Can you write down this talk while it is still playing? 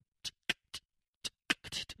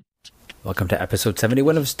Welcome to episode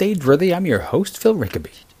 71 of Stageworthy. I'm your host, Phil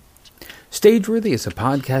Rickaby. Stageworthy is a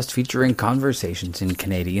podcast featuring conversations in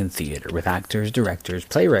Canadian theatre with actors, directors,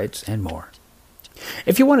 playwrights, and more.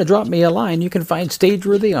 If you want to drop me a line, you can find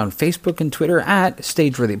Stageworthy on Facebook and Twitter at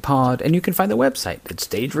StageworthyPod, and you can find the website at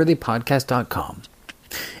stageworthypodcast.com.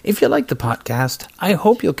 If you like the podcast, I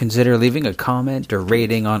hope you'll consider leaving a comment or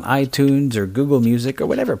rating on iTunes or Google Music or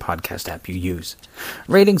whatever podcast app you use.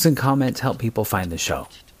 Ratings and comments help people find the show.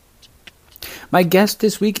 My guest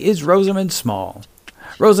this week is Rosamund Small.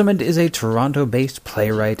 Rosamund is a Toronto-based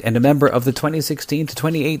playwright and a member of the 2016 to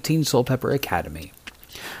 2018 Soulpepper Academy.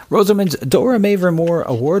 Rosamund's Dora Mae Vermore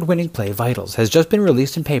award-winning play Vitals has just been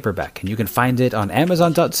released in paperback, and you can find it on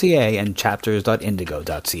Amazon.ca and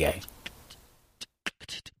chapters.indigo.ca.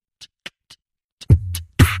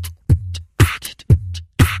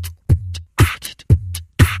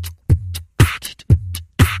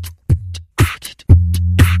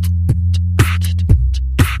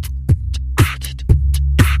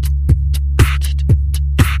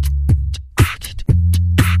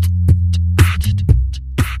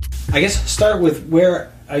 I guess start with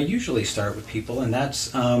where I usually start with people, and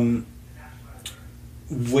that's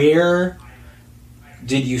where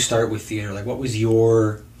did you start with theater? Like,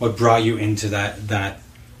 what brought you into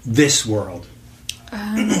this world?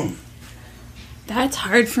 That's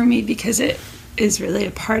hard for me because it is really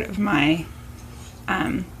a part of my,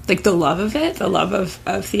 the love of it, the love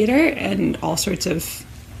of theater and all sorts of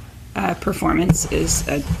performance is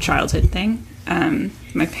a childhood thing.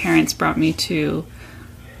 My parents brought me to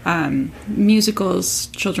musicals,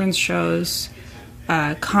 children's shows,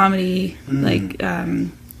 comedy. I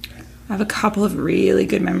have a couple of really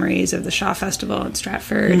good memories of the Shaw Festival in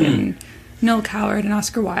Stratford and Noel Coward and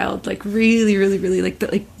Oscar Wilde. Like really, really,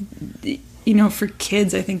 really for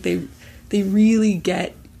kids, I think they really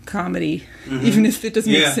get comedy, even if it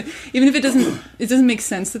doesn't it doesn't make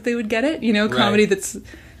sense that they would get it. Comedy that's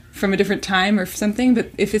from a different time or something. But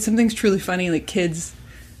if something's truly funny, like kids.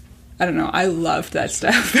 I don't know. I loved that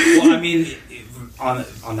stuff. Well, I mean,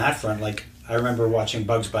 on that front, like, I remember watching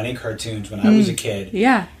Bugs Bunny cartoons when I was a kid.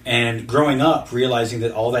 Yeah. And growing up, realizing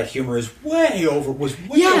that all that humor is way over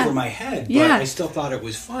my head. But I still thought it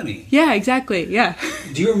was funny. Yeah, exactly. Yeah.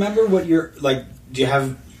 Do you remember do you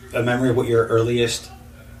have a memory of what your earliest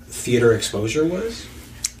theater exposure was?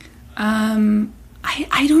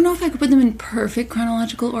 I don't know if I could put them in perfect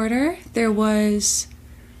chronological order. There was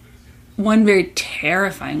one very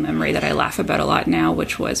terrifying memory that I laugh about a lot now,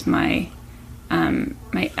 which was my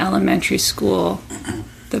elementary school.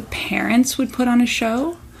 The parents would put on a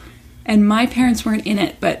show, and my parents weren't in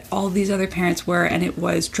it, but all these other parents were, and it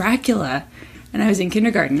was Dracula, and I was in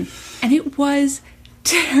kindergarten, and it was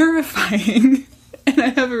terrifying, and I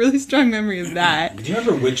have a really strong memory of that. Do you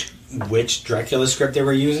remember which Dracula script they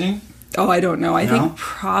were using? Oh, I don't know. I think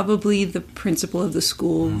probably the principal of the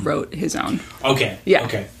school wrote his own. Okay. Yeah.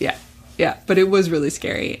 Okay. Yeah. Yeah, but it was really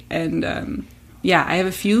scary. And, I have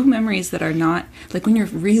a few memories that are not... Like, when you're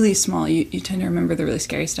really small, you tend to remember the really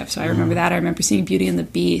scary stuff. So I remember that. I remember seeing Beauty and the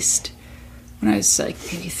Beast when I was, like,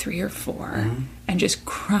 maybe 3 or 4. And just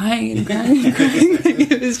crying and crying and crying.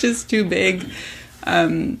 Like, it was just too big.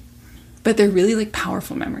 But they're really, like,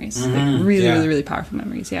 powerful memories. Like, really, really, really powerful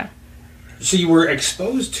memories, yeah. So you were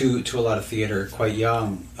exposed to a lot of theater quite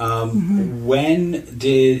young. When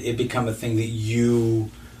did it become a thing that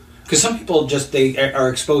you... Because some people they are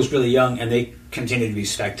exposed really young and they continue to be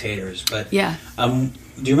spectators. But yeah. Do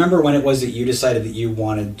you remember when it was that you decided that you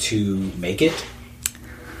wanted to make it?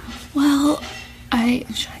 Well, should I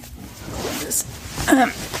hold this?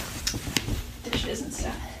 Dishes and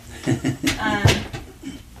stuff.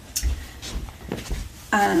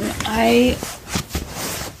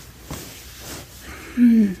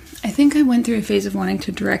 I think I went through a phase of wanting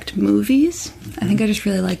to direct movies. I think I just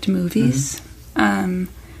really liked movies.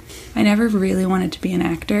 I never really wanted to be an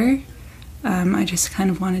actor. I just kind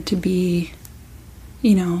of wanted to be,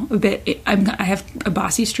 a bit... I have a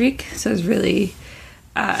bossy streak, so I was really...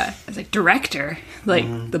 I was like, director,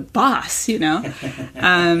 like the boss,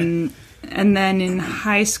 And then in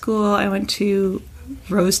high school, I went to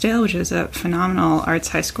Rosedale, which is a phenomenal arts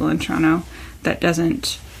high school in Toronto that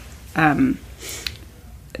doesn't...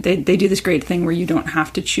 They do this great thing where you don't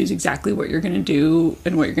have to choose exactly what you're going to do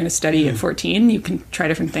and what you're going to study at 14. You can try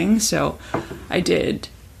different things. So I did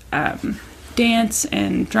dance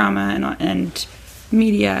and drama and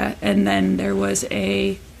media, and then there was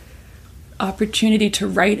a opportunity to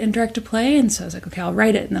write and direct a play, and so I was like, okay, I'll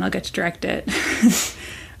write it and then I'll get to direct it.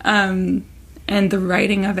 And the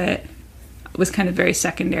writing of it was kind of very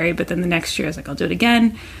secondary, but then the next year I was like, I'll do it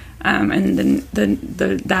again. And then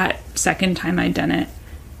that second time I'd done it,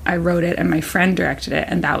 I wrote it and my friend directed it,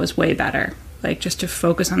 and that was way better. Like, just to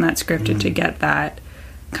focus on that script and to get that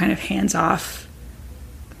kind of hands-off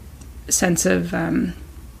sense of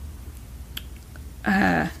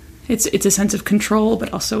it's a sense of control,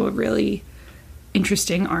 but also a really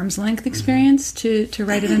interesting arm's length experience to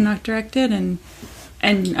write it and not direct it. And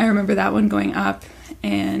I remember that one going up,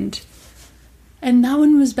 and that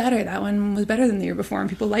one was better. That one was better than the year before, and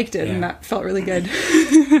people liked it, and that felt really good.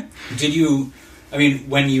 Did you, I mean,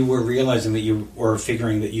 when you were realizing that you were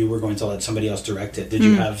figuring that you were going to let somebody else direct it, did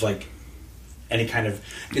you have, like, any kind of,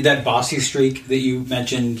 did that bossy streak that you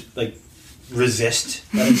mentioned, like, resist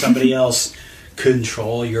letting somebody else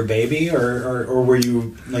control your baby, or were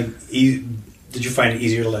you, like, did you find it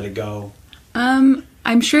easier to let it go?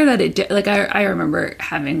 I'm sure that it did. Like, I remember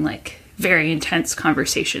having, like, very intense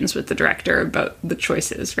conversations with the director about the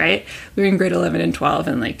choices, right? We were in grade 11 and 12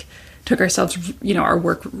 and, like, took ourselves, you know, our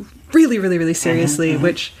work really, really, really seriously,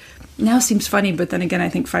 which now seems funny, but then again, I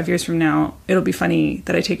think 5 years from now, it'll be funny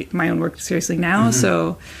that I take my own work seriously now.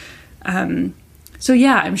 So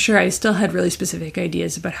yeah, I'm sure I still had really specific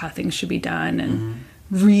ideas about how things should be done, and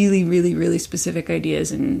really, really, really specific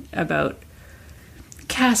ideas about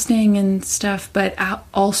casting and stuff, but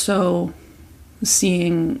also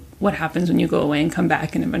seeing what happens when you go away and come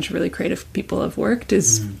back and a bunch of really creative people have worked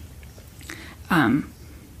is,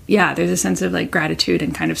 there's a sense of, like, gratitude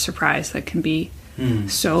and kind of surprise that can be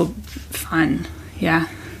so fun. Yeah.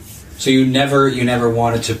 So you never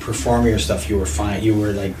wanted to perform your stuff. You were fine. You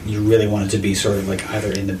were, like, you really wanted to be sort of, like,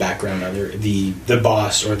 either in the background, either the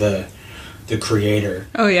boss or the creator.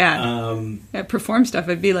 Oh yeah. Perform stuff.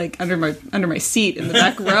 I'd be, like, under my seat in the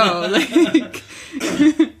back row. Like.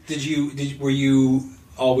 Were you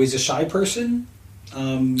always a shy person,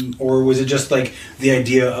 or was it just, like, the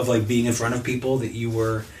idea of, like, being in front of people that you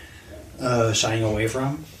were shying away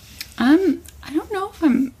from? I don't know if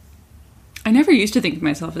I never used to think of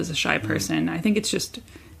myself as a shy person. I think it's just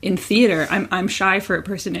in theater. I'm shy for a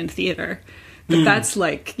person in theater. But that's,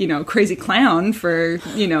 like, you know, crazy clown for,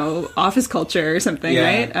 you know, office culture or something,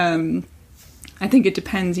 right? I think it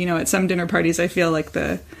depends. You know, at some dinner parties I feel like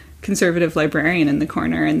the conservative librarian in the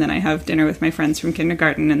corner, and then I have dinner with my friends from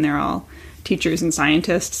kindergarten and they're all teachers and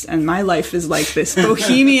scientists, and my life is like this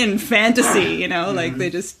bohemian fantasy, you know, like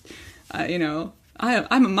they just, you know,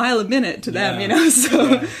 I'm a mile a minute to them, you know,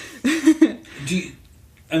 so...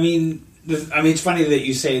 I mean, it's funny that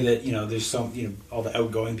you say that, you know, there's some, you know, all the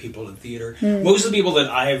outgoing people in theater. Most of the people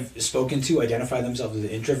that I've spoken to identify themselves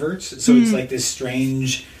as introverts, so it's like this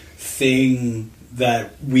strange thing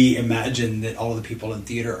that we imagine that all the people in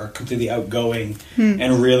theater are completely outgoing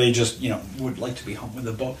and really just, you know, would like to be home with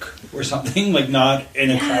a book or something, like not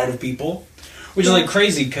in a crowd of people. Which is, like,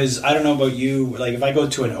 crazy, because I don't know about you, like, if I go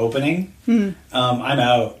to an opening, I'm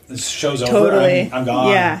out. The show's over. I'm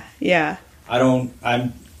gone. Yeah.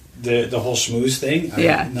 I'm the whole schmooze thing.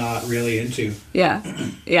 I'm not really into. Yeah.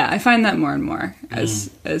 I find that more and more as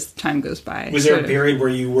time goes by. Was there a period where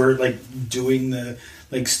you were, like, doing the,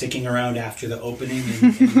 like, sticking around after the opening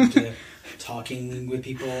and talking with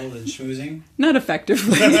people and schmoozing? Not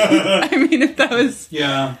effectively. I mean, if that was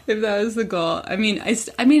the goal. I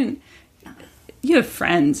mean, you have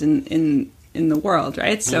friends in the world,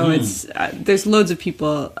 right? So it's there's loads of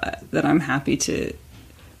people that I'm happy to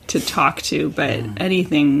talk to, but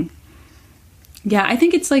anything, I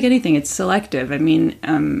think it's like anything, it's selective. I mean,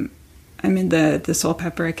 I'm in the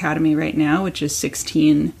Soulpepper Academy right now, which is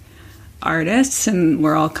 16 artists, and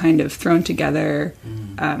we're all kind of thrown together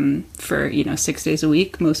for, you know, 6 days a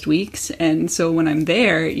week, most weeks. And so when I'm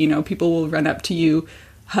there, you know, people will run up to you,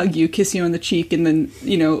 hug you, kiss you on the cheek, and then,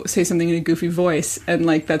 you know, say something in a goofy voice, and,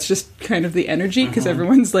 like, that's just kind of the energy, because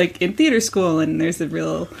everyone's, like, in theater school, and there's a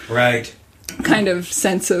real kind of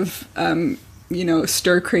sense of you know,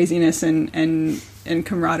 stir craziness and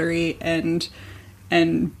camaraderie and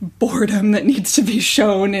boredom that needs to be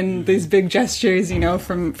shown in these big gestures, you know,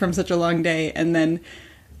 from such a long day, and then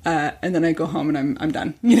I go home and I'm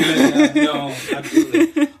done. You know? No,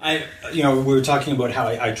 absolutely. You know, we were talking about how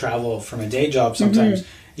I travel from a day job sometimes.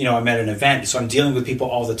 You know, I'm at an event, so I'm dealing with people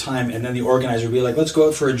all the time, and then the organizer will be like, let's go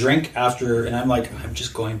out for a drink after, and I'm like, I'm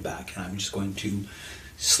just going back, and I'm just going to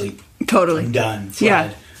sleep. Totally. I'm done.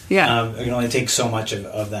 Fried. Yeah. I can only take so much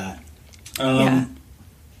of that.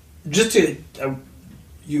 Just to...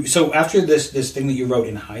 so after this thing that you wrote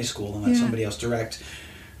in high school and let somebody else direct,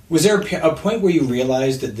 was there a point where you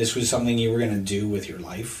realized that this was something you were going to do with your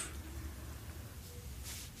life?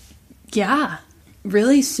 Yeah.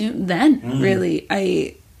 Really soon then, really.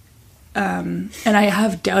 and I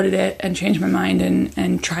have doubted it and changed my mind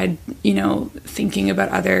and tried, thinking about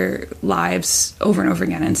other lives over and over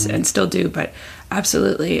again and still do, but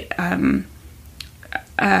absolutely.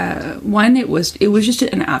 One, it was just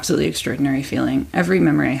an absolutely extraordinary feeling. Every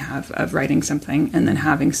memory I have of writing something and then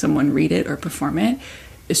having someone read it or perform it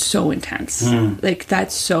is so intense. Like,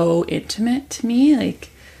 that's so intimate to me. Like,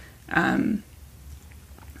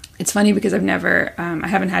 it's funny because I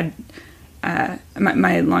haven't had,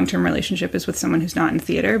 my long-term relationship is with someone who's not in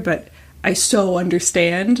theater, but I so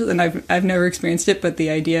understand, and I've never experienced it, but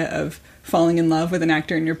the idea of falling in love with an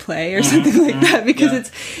actor in your play or something like that,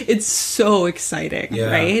 because it's so exciting,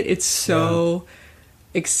 right? It's so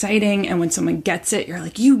exciting, and when someone gets it, you're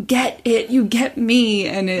like, you get it, you get me,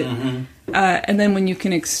 and it, and then when you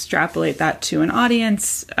can extrapolate that to an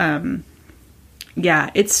audience,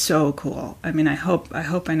 it's so cool. I mean, I hope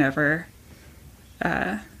I never,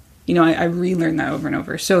 I relearn that over and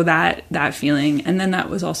over. So that feeling, and then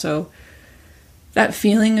that was also that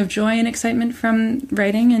feeling of joy and excitement from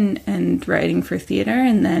writing and writing for theater,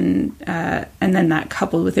 and then that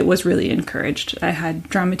coupled with it was really encouraged. I had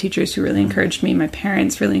drama teachers who really encouraged me. My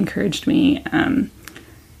parents really encouraged me.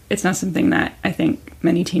 It's not something that I think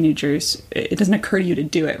many teenagers, it doesn't occur to you to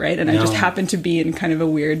do it, right? And I just happened to be in kind of a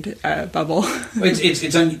weird bubble. It's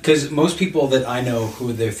because most people that I know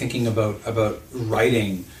who they're thinking about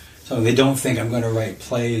writing, so they don't think I'm going to write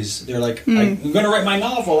plays. They're like, I'm going to write my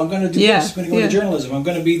novel. I'm going to do this. I'm going to go into journalism. I'm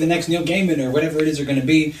going to be the next Neil Gaiman or whatever it is they're going to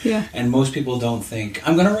be. Yeah. And most people don't think,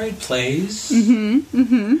 I'm going to write plays. I'm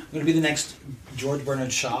going to be the next George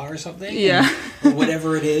Bernard Shaw or something. Yeah. Or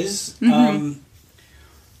whatever it is. Do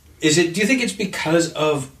you think it's because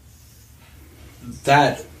of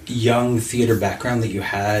that young theater background that you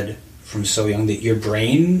had from so young that your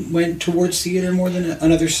brain went towards theater more than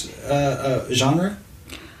another genre?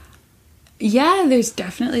 Yeah, there's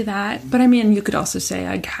definitely that. But I mean, you could also say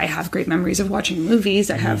I have great memories of watching movies.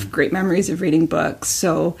 I have great memories of reading books.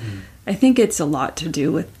 So I think it's a lot to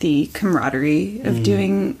do with the camaraderie of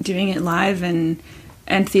doing it live, and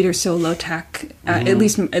theater's so low tech. At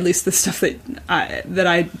least the stuff that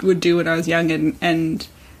I would do when I was young, and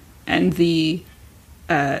the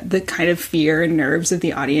kind of fear and nerves of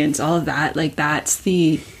the audience, all of that. Like, that's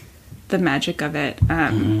the magic of it.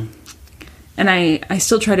 And I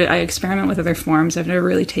still I experiment with other forms. I've never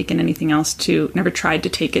really taken anything else never tried to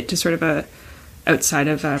take it to sort of outside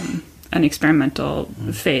of an experimental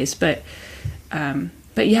phase. But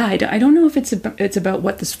yeah, I don't know if it's about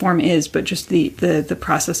what this form is, but just the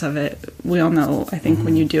process of it. We all know, I think,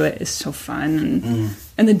 when you do it, is so fun,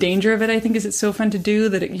 and the danger of it, I think, is it's so fun to do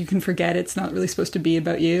that you can forget it's not really supposed to be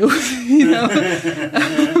about you.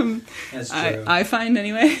 That's true. I find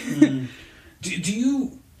anyway. Do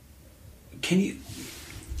you? Can you?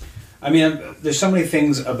 I mean, there's so many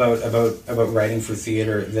things about writing for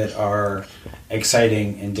theater that are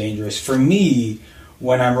exciting and dangerous. For me,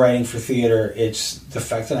 when I'm writing for theater, it's the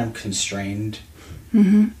fact that I'm constrained.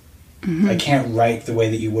 I can't write the way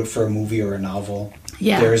that you would for a movie or a novel.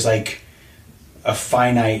 Yeah. There's like a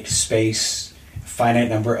finite space, finite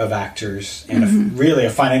number of actors, and really a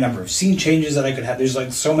finite number of scene changes that I could have. There's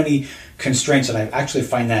like so many constraints, and I actually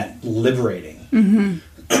find that liberating.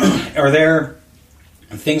 Are there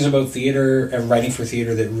things about theater, writing for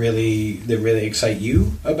theater, that really excite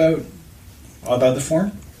you about the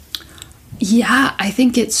form? Yeah, I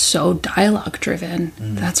think it's so dialogue driven.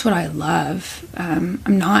 That's what I love. I'm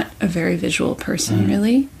not a very visual person,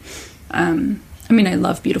 really. I mean, I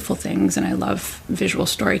love beautiful things and I love visual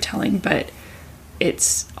storytelling, but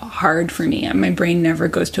it's hard for me. My brain never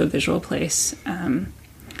goes to a visual place.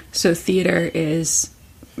 So theater is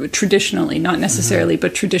traditionally, not necessarily,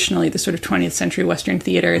 but traditionally, the sort of 20th century Western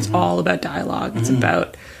theater. It's all about dialogue. It's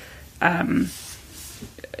about, and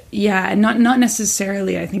not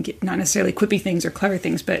necessarily, I think, not necessarily quippy things or clever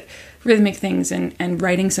things, but rhythmic things, and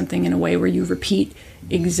writing something in a way where you repeat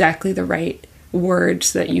exactly the right words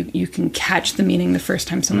so that you can catch the meaning the first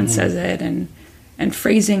time someone says it, and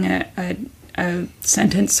phrasing a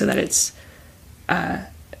sentence so that it's,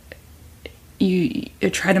 you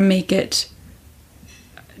try to make it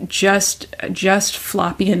just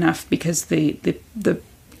floppy enough because the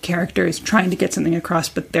character is trying to get something across,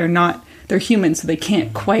 but they're human, so they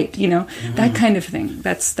can't quite, that kind of thing.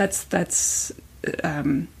 That's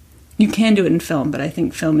you can do it in film, but I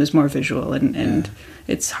think film is more visual, and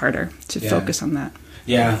it's harder to focus on that.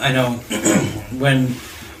 Yeah, I know. When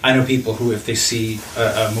I know people who, if they see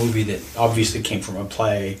a movie that obviously came from a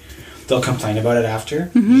play, they'll complain about it after.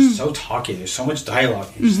 It's so talky. There's so much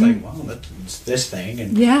dialogue. It's like, well, that's this thing,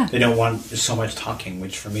 and they don't want so much talking,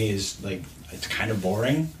 which for me is like, it's kind of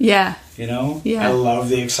boring. Yeah. You know? Yeah. I love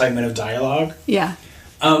the excitement of dialogue. Yeah.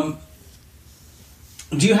 Do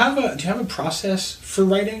you have a process for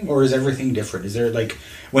writing, or is everything different? Is there, like,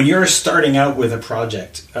 when you're starting out with a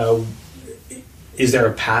project, is there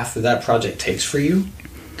a path that project takes for you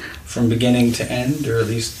from beginning to end, or at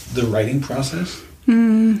least the writing process?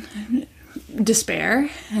 Despair,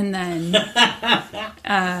 and then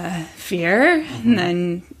fear, and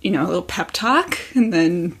then, you know, a little pep talk, and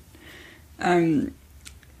then I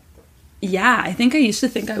think I used to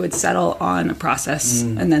think I would settle on a process,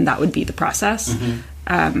 and then that would be the process.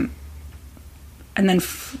 And then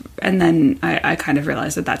I kind of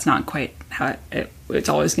realized that that's not quite how it's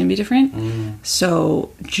always going to be different.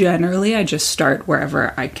 So generally I just start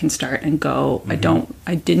wherever I can start and go. I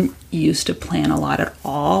didn't used to plan a lot at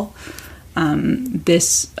all. I'm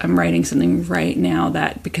writing something right now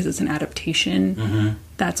that, because it's an adaptation,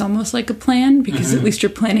 that's almost like a plan, because at least you're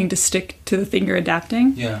planning to stick to the thing you're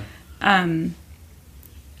adapting. Yeah.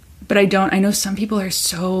 But I know some people are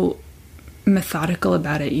so methodical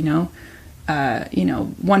about it, you know,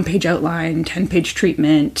 1-page outline, 10-page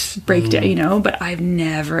treatment, breakdown, you know, but I've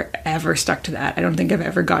never, ever stuck to that. I don't think I've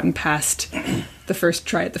ever gotten past the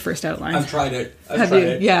first outline. I've tried it. Have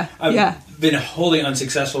you? Yeah. I've been wholly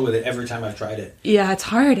unsuccessful with it every time I've tried it. Yeah, it's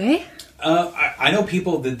hard, eh? I know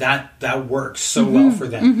people that works so well for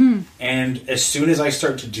them. And as soon as I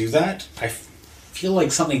start to do that, I feel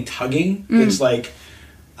like something tugging. It's like,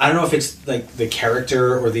 I don't know if it's like the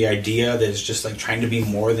character or the idea that's just like trying to be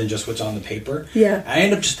more than just what's on the paper. Yeah. I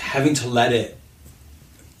end up just having to let it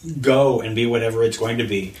go and be whatever it's going to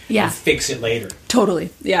be. Yeah. And fix it later. Totally.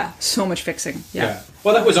 Yeah. So much fixing. Yeah.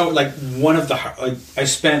 Well, that was like one of the, like, I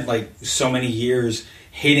spent like so many years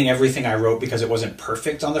hating everything I wrote because it wasn't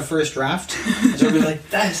perfect on the first draft. So I'd be like,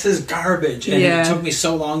 this is garbage. And it took me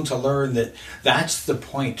so long to learn that that's the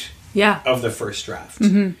point of the first draft.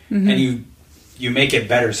 And you make it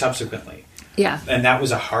better subsequently. Yeah. And that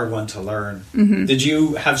was a hard one to learn. Did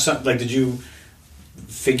you have did you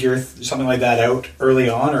figure something like that out early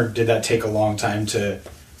on, or did that take a long time to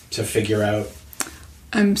figure out?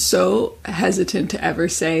 I'm so hesitant to ever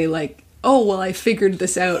say, like, oh, well, I figured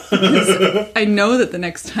this out, because I know that the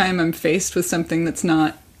next time I'm faced with something that's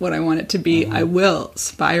not what I want it to be, I will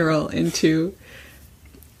spiral into,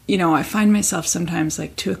 you know, I find myself sometimes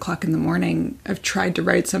like 2:00 in the morning, I've tried to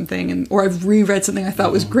write something, or I've reread something I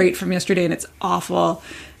thought was great from yesterday and it's awful.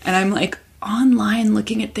 And I'm like online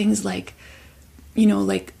looking at things like, you know,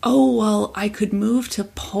 like, oh, well, I could move to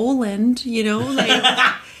Poland, you know,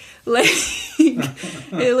 like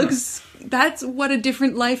it looks, that's what a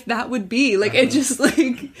different life that would be. Like, it just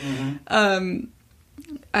like, I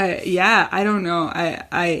don't know.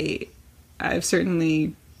 I've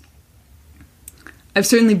certainly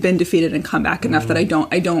been defeated and come back enough that I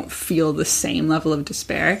don't feel the same level of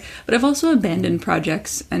despair. But I've also abandoned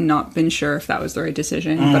projects and not been sure if that was the right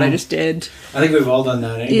decision, but I just did. I think we've all done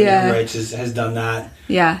that. Anybody who writes has done that.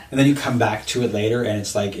 Yeah. And then you come back to it later and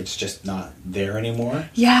it's like, it's just not there anymore.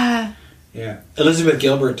 Yeah. Yeah. Elizabeth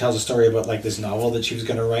Gilbert tells a story about like this novel that she was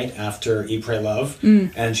going to write after Eat, Pray, Love.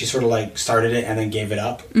 And she sort of like started it and then gave it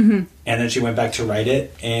up. And then she went back to write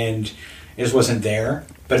it and it just wasn't there.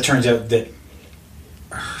 But it turns out that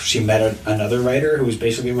she met another writer who was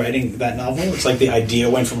basically writing that novel. It's like the idea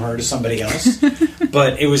went from her to somebody else.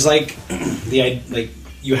 But it was like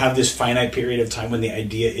you have this finite period of time when the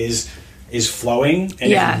idea is flowing,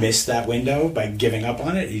 and if you miss that window by giving up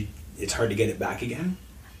on it, it's hard to get it back again.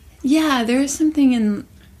 Yeah, there is something in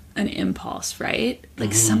an impulse, right?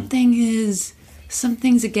 Like something's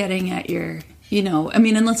getting at your, you know, I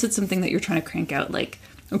mean, unless it's something that you're trying to crank out, like,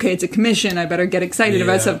 okay, it's a commission, I better get excited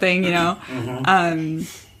about something, you know,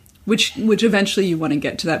 which eventually you want to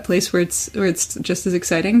get to that place where it's just as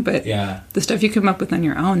exciting. But the stuff you come up with on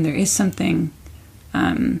your own, there is something,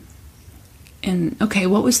 and okay,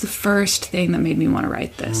 what was the first thing that made me want to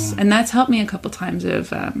write this? And that's helped me a couple times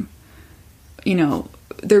of, you know,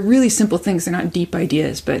 they're really simple things. They're not deep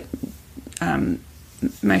ideas, but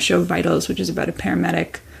my show Vitals, which is about a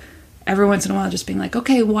paramedic, every once in a while just being like,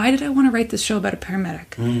 okay, why did I want to write this show about a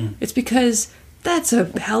paramedic? It's because that's a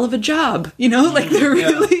hell of a job, you know? Like, they're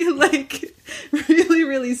really, like, really,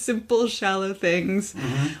 really simple, shallow things.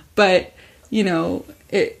 But, you know,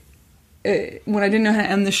 it when I didn't know how to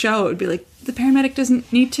end the show, it would be like, the paramedic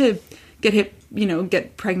doesn't need to get hit, you know,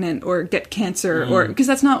 get pregnant or get cancer, or because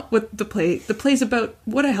that's not what the play's about.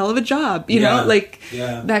 What a hell of a job, you know, like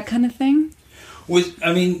that kind of thing.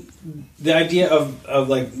 I mean, the idea of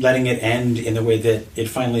like letting it end in the way that it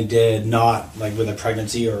finally did, not like with a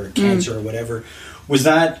pregnancy or cancer or whatever, was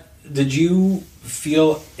that did you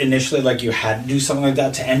feel initially like you had to do something like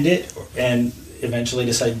that to end it, and eventually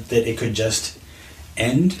decide that it could just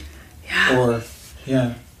end? Yeah. Or,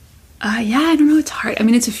 yeah. Yeah, I don't know. It's hard. I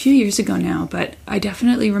mean, it's a few years ago now, but I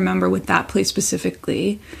definitely remember with that play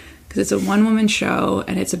specifically, because it's a one-woman show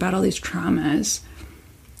and it's about all these traumas.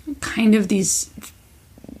 Kind of this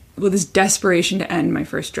desperation to end my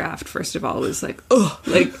first draft, first of all, was like,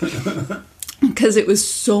 because it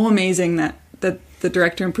was so amazing that the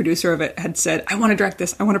director and producer of it had said, I want to direct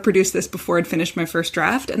this, I want to produce this before I'd finished my first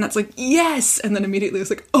draft. And that's like, yes! And then immediately it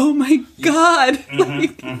was like, oh my God!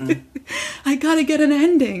 I gotta get an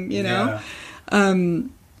ending, you know? Yeah.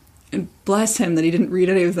 And bless him that he didn't read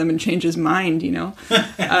any of them and change his mind, you know?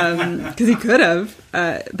 Because he could have.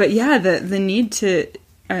 But yeah, the need to...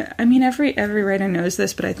 I mean, every writer knows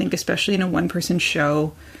this, but I think especially in a one-person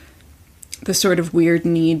show, the sort of weird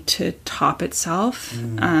need to top itself...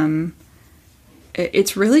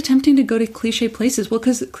 it's really tempting to go to cliche places. Well,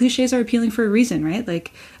 because cliches are appealing for a reason, right?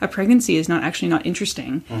 Like, a pregnancy is not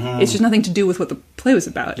interesting. It's just nothing to do with what the play was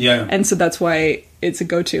about. Yeah. And so that's why it's a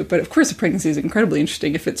go-to. But of course, a pregnancy is incredibly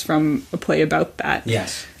interesting if it's from a play about that.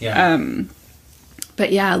 Yes. Yeah.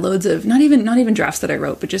 But yeah, loads of, not even drafts that I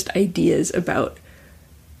wrote, but just ideas about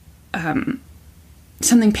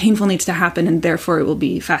something painful needs to happen and therefore it will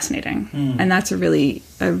be fascinating. And that's a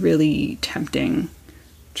really tempting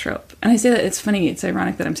trope. And I say that, it's funny, it's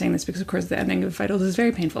ironic that I'm saying this because of course the ending of Vitals is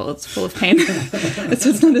very painful. It's full of pain. So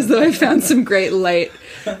it's not as though I found some great light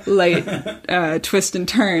twist and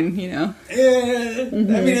turn, you know. Yeah, I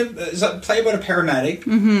mean, it's a play about a paramedic.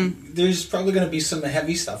 There's probably going to be some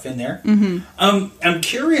heavy stuff in there. I'm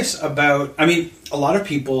curious about, I mean, a lot of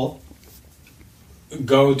people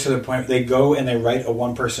go to the point, they go and they write a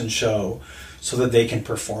one-person show so that they can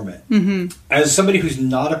perform it. As somebody who's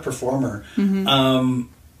not a performer,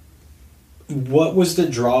 what was the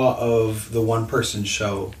draw of the one-person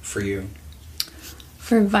show for you?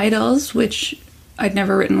 For Vitals, which I'd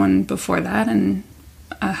never written one before that, and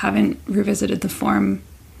I haven't revisited the form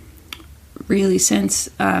really since,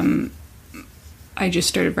 I just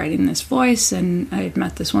started writing this voice, and I had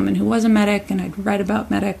met this woman who was a medic, and I'd read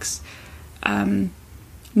about medics.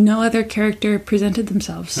 No other character presented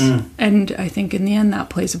themselves. And I think in the end that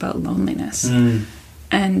plays about loneliness. And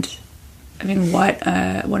I mean, what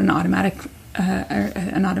an automatic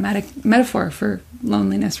metaphor for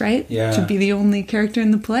loneliness, right? Yeah. To be the only character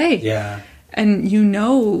in the play. Yeah. And you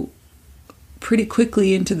know pretty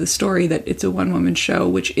quickly into the story that it's a one-woman show,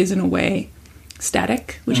 which is in a way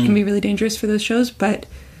static, which can be really dangerous for those shows, but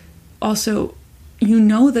also you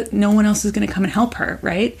know that no one else is going to come and help her,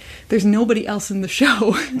 right? There's nobody else in the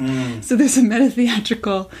show. So there's a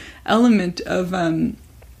meta-theatrical element of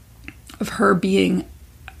her being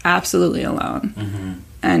absolutely alone.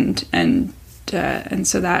 And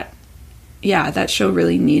so that show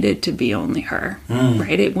really needed to be only her,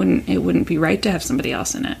 right? It wouldn't be right to have somebody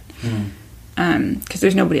else in it. Because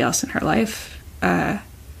there's nobody else in her life.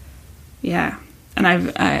 And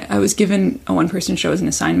I was given a one-person show as an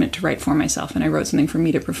assignment to write for myself, and I wrote something for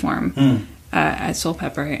me to perform at Soul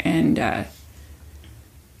Pepper, and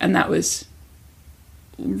that was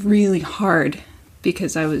really hard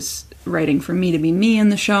because I was writing for me to be me in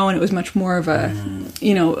the show, and it was much more of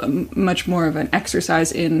much more of an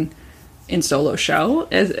exercise in solo show.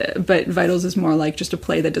 But Vitals is more like just a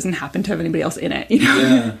play that doesn't happen to have anybody else in it. You know?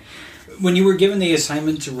 Yeah. When you were given the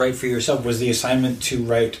assignment to write for yourself, was the assignment to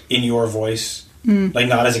write in your voice? Like,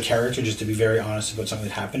 not as a character, just to be very honest about something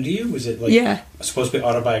that happened to you? Was it, like, supposed to be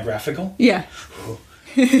autobiographical? Yeah.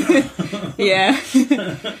 Yeah.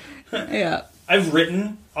 Yeah. I've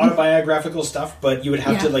written autobiographical stuff, but you would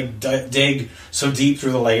have to, like, dig so deep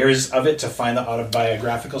through the layers of it to find the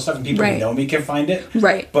autobiographical stuff, and people who know me can find it.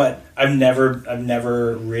 Right. But I've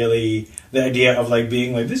never really, the idea of, like,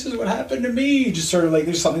 being like, this is what happened to me, just sort of, like,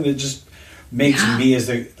 there's something that just makes me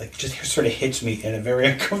just sort of hits me in a very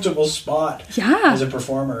uncomfortable spot as a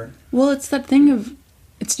performer. Well, it's that thing of,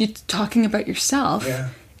 it's you talking about yourself. Yeah.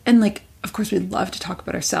 And, like, of course we'd love to talk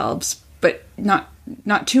about ourselves, but not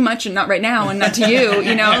too much and not right now and not to you,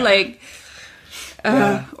 you know, like,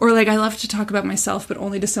 or like I love to talk about myself, but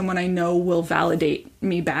only to someone I know will validate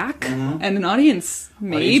me back, and an audience,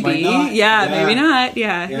 maybe. Maybe not.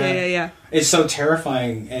 Yeah. It's so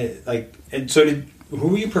terrifying. Who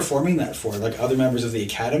were you performing that for? Like other members of the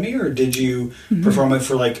Academy, or did you perform it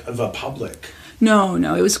for like the public? No,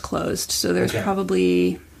 it was closed. So there's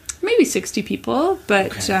probably maybe 60 people,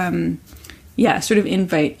 but sort of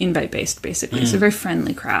invite based basically. So a very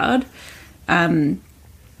friendly crowd.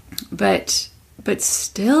 But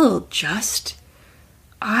still just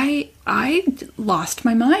I lost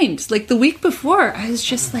my mind. Like the week before, I was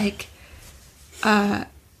just like, I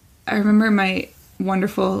remember my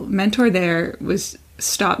wonderful mentor there was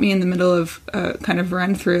stopped me in the middle of a kind of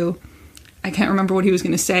run through. I can't remember what he was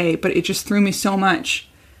going to say, but it just threw me so much.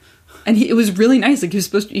 And it was really nice. Like he was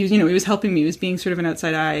supposed to, he was helping me. He was being sort of an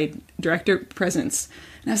outside eye director presence.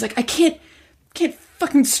 And I was like, I can't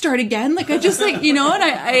fucking start again. Like I just like, and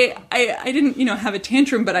I didn't, have a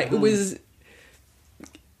tantrum, but it was,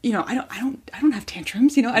 I don't have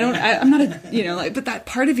tantrums, I'm not a, but that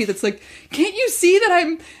part of you that's like, can't you see that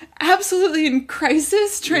I'm absolutely in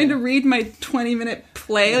crisis trying to read my 20-minute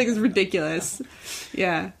play? Like it's ridiculous.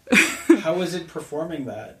 Yeah. How was it performing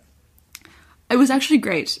that? It was actually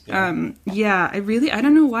great. Yeah. I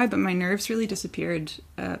don't know why, but my nerves really disappeared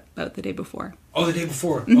about the day before. Oh, the day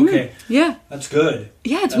before. Mm-hmm. Okay. Yeah. That's good.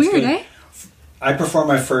 Yeah, it's weird, eh? I performed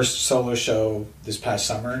my first solo show this past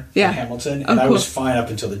summer in Hamilton, and I was fine up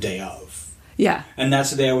until the day of. Yeah. And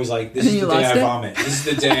that's the day I was like, this is the day I vomit. This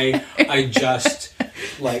is the day I just,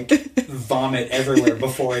 vomit everywhere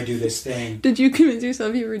before I do this thing. Did you convince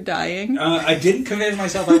yourself you were dying? I didn't convince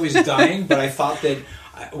myself I was dying, but I thought that...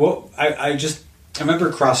 I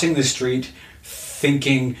remember crossing the street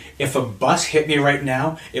thinking, if a bus hit me right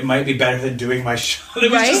now, it might be better than doing my show.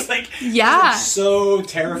 It was just like, so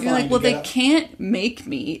terrifying. You're like, well, they can't make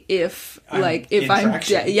me if I'm like if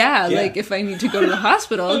I need to go to the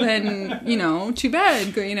hospital, then too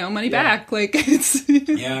bad. Money back. Like it's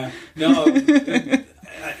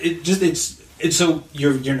it's so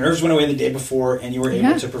your nerves went away the day before, and you were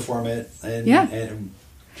able to perform it, and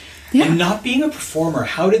not being a performer,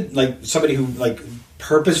 how did somebody who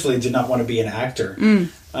purposefully did not want to be an actor,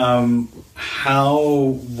 how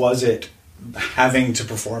was it having to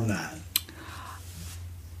perform that?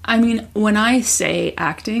 I mean, when I say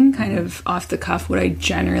acting, kind of off the cuff, what I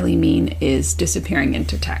generally mean is disappearing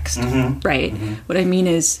into text, right? Mm-hmm. What I mean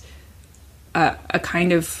is a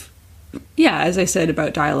kind of, as I said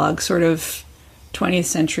about dialogue, sort of 20th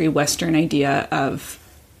century Western idea of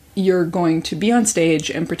you're going to be on stage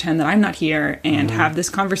and pretend that I'm not here and have this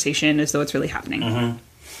conversation as though it's really happening. Mm-hmm.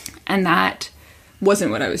 And that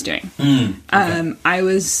wasn't what I was doing. Okay. I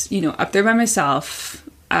was, up there by myself,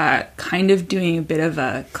 kind of doing a bit of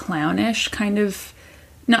a clownish kind of,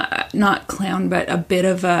 not clown, but a bit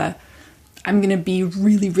of a, I'm going to be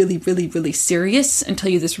really, really, really, really serious and tell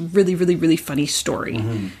you this really, really, really funny story.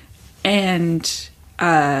 Mm-hmm. And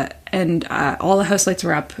all the house lights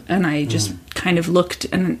were up, and I just kind of looked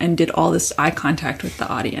and did all this eye contact with the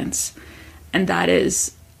audience. And that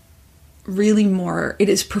is really more, it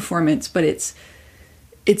is performance, but it's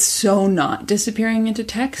so not disappearing into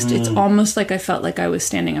text. It's almost like I felt like I was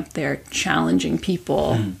standing up there challenging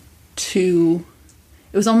people to,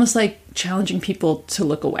 it was almost like challenging people to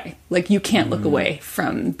look away. Like, you can't look away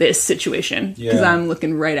from this situation because I'm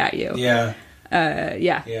looking right at you. Yeah.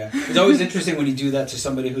 It's always interesting when you do that to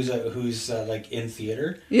somebody who's in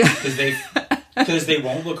theater. Yeah. Because they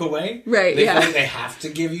won't look away. Right. They feel like they have to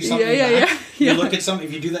give you something back. Yeah. You look at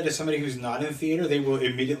if you do that to somebody who's not in theater, they will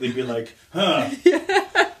immediately be like, huh.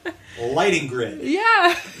 Lighting grid.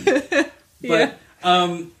 Yeah. But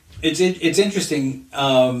it's interesting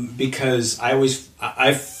because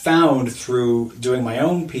I found through doing my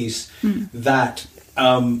own piece that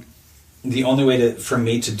the only way for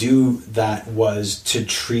me to do that was to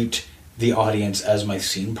treat the audience as my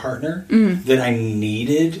scene partner. That I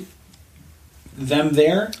needed them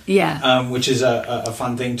there. Yeah. Which is a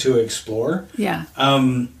fun thing to explore. Yeah.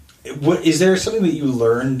 What is there something that you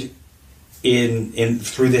learned in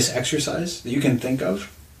through this exercise that you can think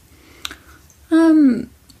of?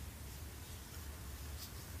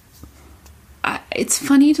 It's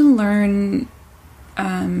funny to learn.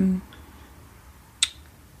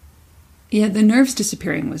 The nerves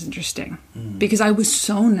disappearing was interesting because I was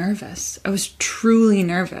so nervous. I was truly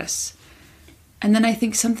nervous. And then I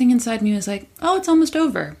think something inside me was like, oh, it's almost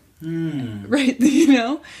over. Right?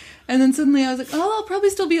 And then suddenly I was like, oh, I'll probably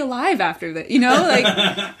still be alive after that.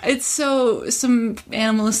 It's so, some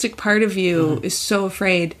animalistic part of you is so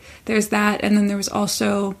afraid. There's that. And then there was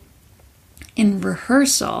also in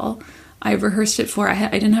rehearsal, I rehearsed it for, I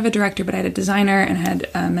didn't have a director, but I had a designer and I had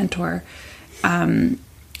a mentor. And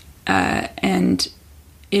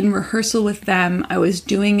in rehearsal with them, I was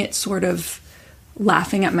doing it sort of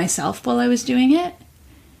laughing at myself while I was doing it.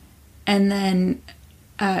 And then,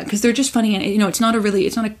 because they're just funny, and it's not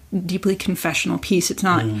a deeply confessional piece. It's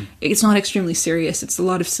not extremely serious. It's a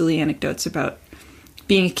lot of silly anecdotes about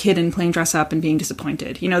being a kid and playing dress up and being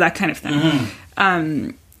disappointed, that kind of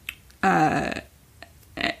thing.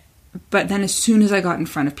 But then as soon as I got in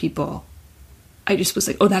front of people, I just was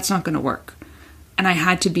like, oh, that's not going to work. and I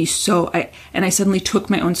had to be I suddenly took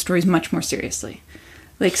my own stories much more seriously.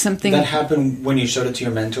 Like something that happened when you showed it to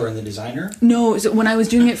your mentor and the designer? No, when I was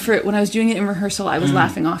doing it in rehearsal, I was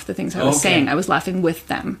laughing off the things I was saying. I was laughing with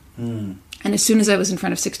them. And as soon as I was in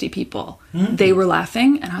front of 60 people, they were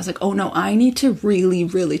laughing, and I was like, oh no, I need to really,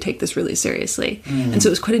 really take this really seriously. And so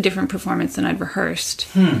it was quite a different performance than I'd rehearsed,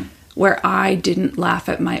 where I didn't laugh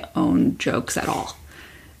at my own jokes at all.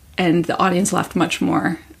 And the audience laughed much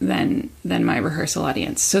more than my rehearsal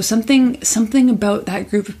audience. So something about that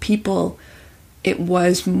group of people, it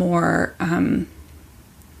was more,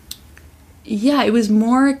 it was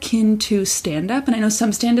more akin to stand-up. And I know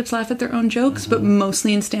some stand-ups laugh at their own jokes, but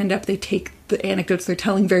mostly in stand-up, they take the anecdotes they're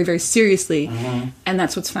telling very, very seriously. And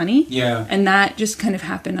that's what's funny. Yeah. And that just kind of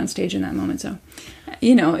happened on stage in that moment. So,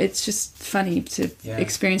 it's just funny to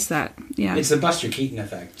experience that. Yeah. It's the Buster Keaton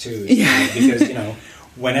effect, too. Because,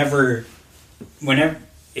 whenever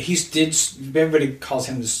everybody calls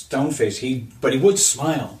him the stone face, but he would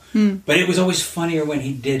smile. But it was always funnier when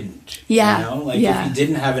he didn't. Yeah. If he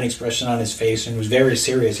didn't have an expression on his face and was very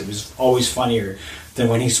serious, it was always funnier than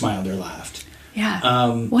when he smiled or laughed.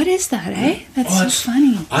 Yeah. What is that, eh? That's so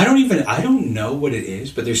funny. I don't know what it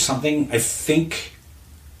is, but there's something, I think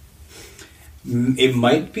it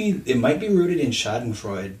might be rooted in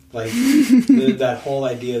Schadenfreude, like that whole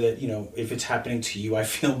idea that if it's happening to you, I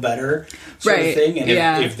feel better, sort of thing. And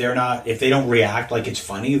if they don't react like it's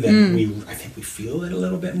funny, then I think we feel it a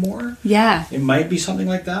little bit more. Yeah, it might be something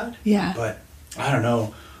like that. Yeah, but I don't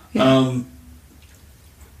know. Yeah.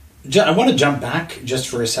 I want to jump back just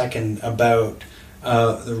for a second about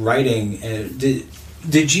the writing.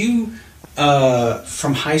 Did you?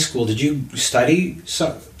 From high school, did you study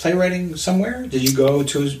playwriting somewhere? Did you go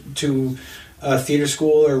to a theater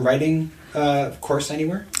school or writing course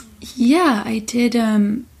anywhere? Yeah, I did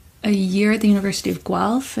a year at the University of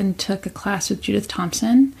Guelph and took a class with Judith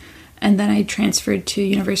Thompson, and then I transferred to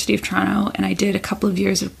University of Toronto and I did a couple of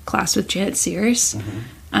years of class with Janet Sears.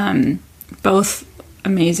 Both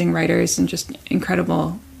amazing writers and just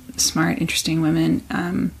incredible, smart, interesting women.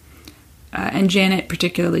 And Janet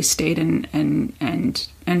particularly stayed and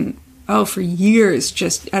for years,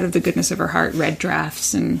 just out of the goodness of her heart, read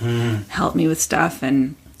drafts and helped me with stuff.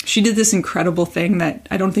 And she did this incredible thing that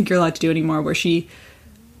I don't think you're allowed to do anymore, where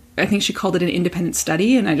I think she called it an independent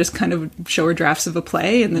study, and I just kind of show her drafts of a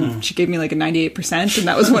play, and then she gave me like a 98%, and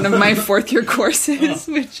that was one of my fourth year courses,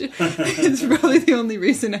 which is probably the only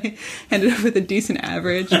reason I ended up with a decent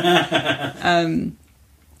average.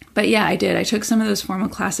 But yeah, I did. I took some of those formal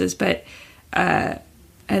classes, but a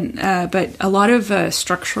lot of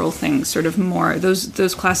structural things, sort of more.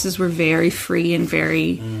 Those classes were very free and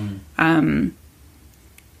very,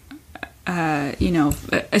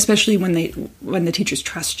 especially when the teachers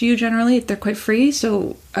trust you. Generally, they're quite free.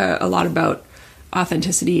 So a lot about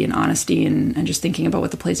authenticity and honesty and just thinking about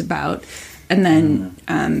what the play's about. And then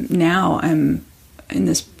now I'm in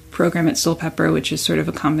this program at Soul Pepper, which is sort of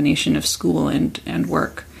a combination of school and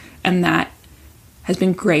work. And that has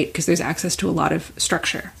been great because there's access to a lot of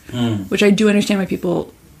structure, which I do understand why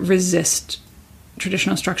people resist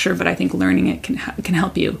traditional structure, but I think learning it can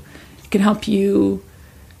help you. It can help you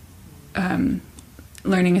learning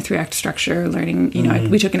a 3-act structure, learning,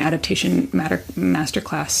 we took an adaptation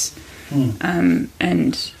masterclass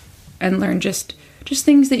and learn just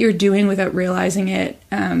things that you're doing without realizing it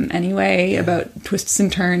anyway, about twists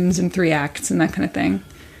and turns and 3 acts and that kind of thing.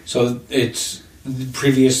 So it's... The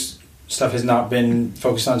previous stuff has not been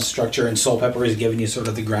focused on structure, and Soul Pepper has given you sort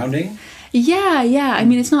of the grounding? Yeah. I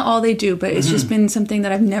mean, it's not all they do, but it's just been something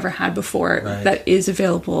that I've never had before that is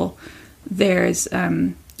available. There's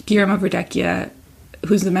Guillermo Verdecchia,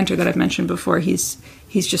 who's the mentor that I've mentioned before. He's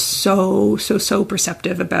just so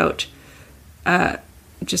perceptive about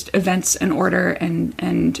just events and order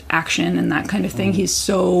and action and that kind of thing. He's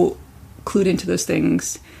so clued into those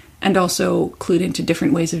things and also clued into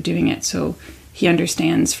different ways of doing it. So he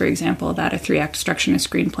understands, for example, that a 3-act structure in a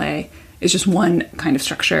screenplay is just one kind of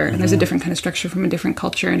structure, and there's a different kind of structure from a different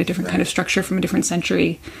culture and a different kind of structure from a different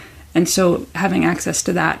century. And so having access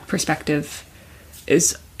to that perspective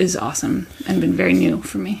is awesome and been very new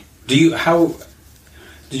for me. Did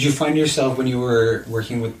you find yourself, when you were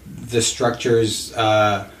working with the structures,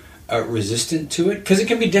 resistant to it? Because it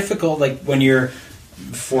can be difficult, like when you're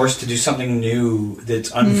forced to do something new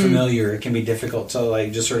that's unfamiliar, it can be difficult to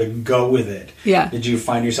like just sort of go with it. Yeah. Did you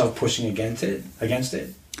find yourself pushing against it?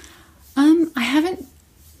 I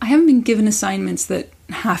haven't been given assignments that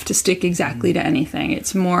have to stick exactly to anything.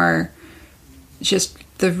 It's more just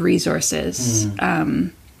the resources.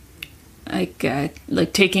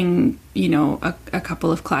 like taking, you know, a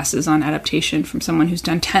couple of classes on adaptation from someone who's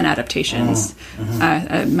done 10 adaptations.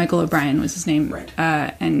 Michael O'Brien was his name. Right.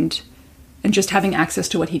 And just having access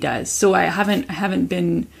to what he does. So I haven't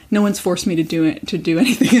been, no one's forced me to do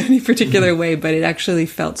anything in any particular way, but it actually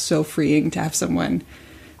felt so freeing to have someone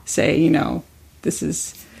say, you know, this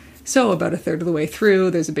is so about a third of the way through,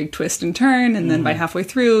 there's a big twist and turn, and then by halfway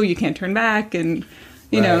through you can't turn back, and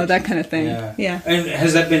you know, that kind of thing. Yeah. And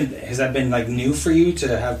has that been like new for you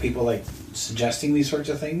to have people like suggesting these sorts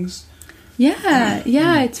of things? Yeah.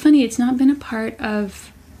 It's funny. It's not been a part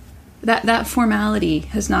of that formality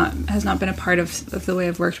has not been a part of the way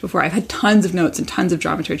I've worked before. I've had tons of notes and tons of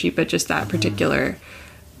dramaturgy, but just that particular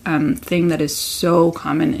thing that is so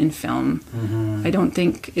common in film, I don't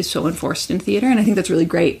think is so enforced in theater, and I think that's really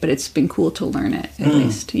great. But it's been cool to learn it at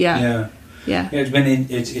least. Yeah.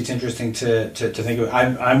 It's interesting to think of.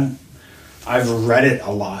 I've read it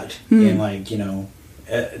a lot in, like, you know,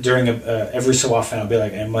 during every so often I'll be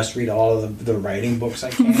like, I must read all of the writing books I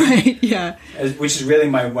can. Right. Yeah. Which is really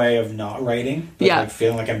my way of not writing, but like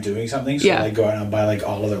feeling like I'm doing something. So I go out and I'll buy like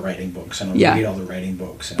all of the writing books and I'll read all the writing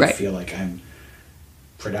books and I feel like I'm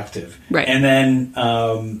productive. Right. And then,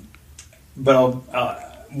 but I'll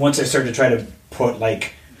once I start to try to put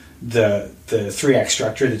like the 3-act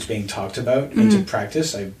structure that's being talked about into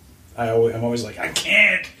practice, I'm always like, I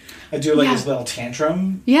can't. I do like this little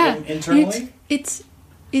tantrum internally.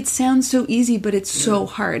 It sounds so easy, but it's so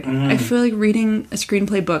hard. I feel like reading a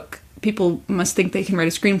screenplay book, people must think they can write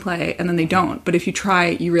a screenplay, and then they don't. But if you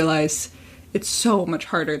try, you realize it's so much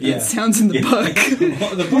harder than it sounds in the book.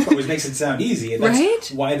 Well, the book always makes it sound easy.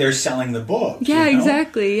 That's why they're selling the book. Yeah, you know?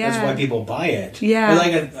 Exactly. Yeah, that's why people buy it. Yeah,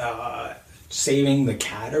 like Saving the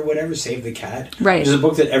Cat or whatever, Save the Cat. Right, which is a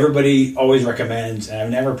book that everybody always recommends, and I've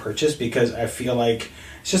never purchased because I feel like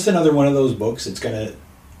it's just another one of those books that's gonna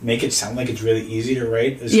make it sound like it's really easy to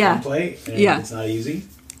write a screenplay, and it's not easy.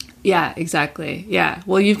 Yeah, exactly. Yeah.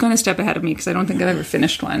 Well, you've gone a step ahead of me because I don't think I've ever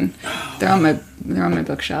finished one. They're on my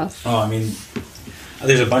bookshelf. Oh, I mean,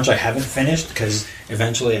 there's a bunch I haven't finished because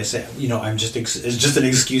eventually I say, you know, it's just an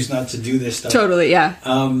excuse not to do this stuff. Totally. Yeah.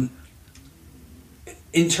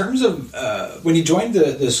 In terms of when you joined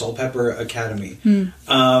the Soulpepper Academy,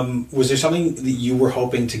 was there something that you were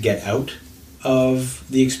hoping to get out of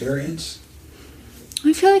the experience?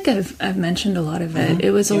 I feel like I've mentioned a lot of it. It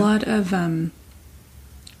was a lot of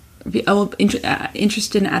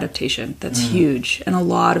interest in adaptation. That's huge, and a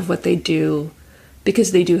lot of what they do,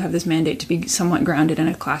 because they do have this mandate to be somewhat grounded in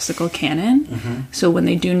a classical canon. So when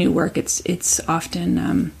they do new work, it's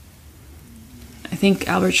often. I think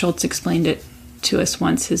Albert Schultz explained it to us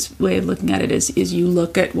once. His way of looking at it is you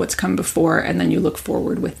look at what's come before and then you look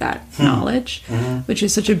forward with that knowledge, which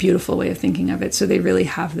is such a beautiful way of thinking of it. So they really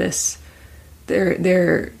have this.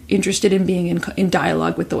 They're interested in being in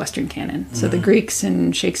dialogue with the Western canon. So the Greeks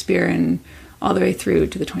and Shakespeare and all the way through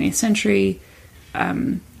to the 20th century,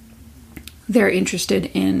 they're interested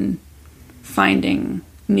in finding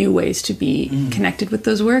new ways to be connected with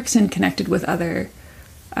those works and connected with other,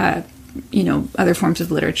 other forms of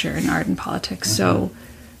literature and art and politics. So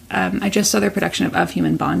I just saw their production of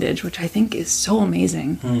Human Bondage, which I think is so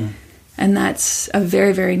amazing. And that's a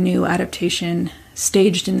very, very new adaptation,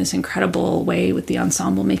 staged in this incredible way with the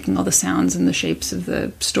ensemble making all the sounds and the shapes of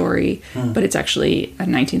the story, but it's actually a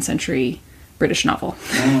 19th century British novel,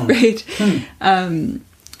 right?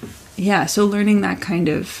 So learning that kind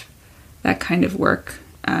of work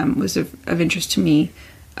was of interest to me,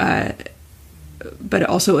 but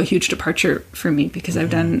also a huge departure for me because I've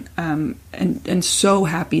done and so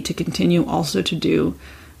happy to continue also to do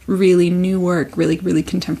really new work, really, really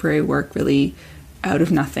contemporary work, really out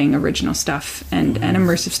of nothing original stuff and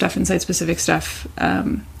immersive stuff and site-specific stuff.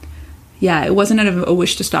 It wasn't out of a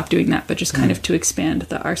wish to stop doing that, but just kind of to expand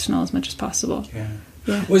the arsenal as much as possible.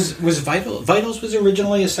 Yeah. Was Vitals was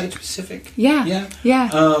originally a site-specific? Yeah.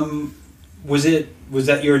 Was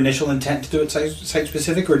that your initial intent to do it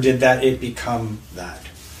site-specific, or did it become that?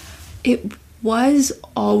 It was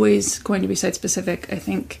always going to be site-specific, I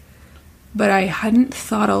think. But I hadn't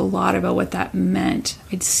thought a lot about what that meant.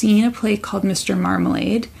 I'd seen a play called Mr.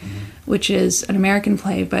 Marmalade, which is an American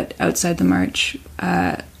play, but Outside the March,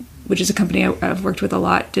 which is a company I've worked with a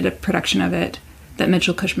lot, did a production of it that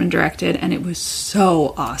Mitchell Cushman directed, and it was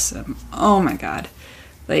so awesome. Oh my God.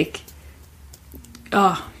 Like,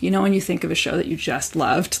 when you think of a show that you just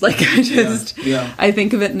loved, like I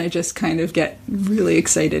think of it and I just kind of get really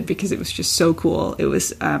excited because it was just so cool. It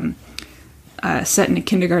was set in a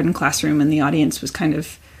kindergarten classroom, and the audience was kind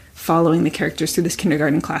of following the characters through this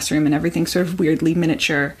kindergarten classroom, and everything sort of weirdly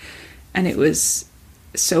miniature, and it was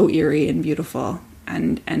so eerie and beautiful.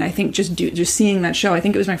 and I think just seeing that show, I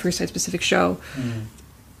think it was my first site-specific show,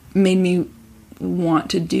 made me want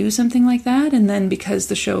to do something like that. And then because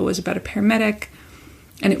the show was about a paramedic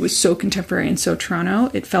and it was so contemporary and so Toronto,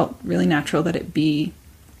 it felt really natural that it be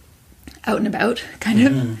out and about, kind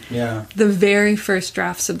of. Yeah. The very first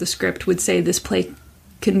drafts of the script would say this play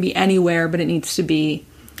can be anywhere, but it needs to be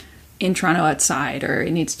in Toronto outside, or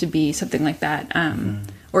it needs to be something like that,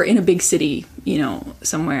 or in a big city, you know,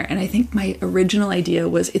 somewhere. And I think my original idea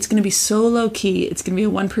was it's going to be so low key, it's going to be a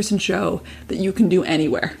one-person show that you can do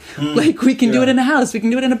anywhere. Like, we can do it in a house, we can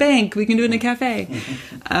do it in a bank, we can do it in a cafe.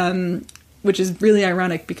 Which is really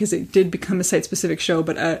ironic because it did become a site-specific show,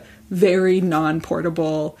 but a very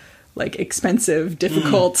non-portable, like, expensive,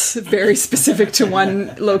 difficult, very specific to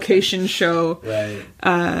one location show.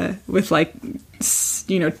 Right. With, like,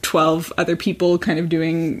 you know, 12 other people kind of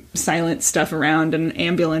doing silent stuff around, an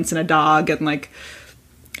ambulance and a dog, and, like,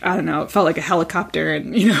 I don't know, it felt like a helicopter,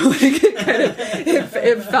 and, you know, like, it kind of,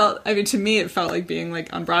 it felt, I mean, to me, it felt like being,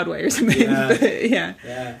 like, on Broadway or something. Yeah. But,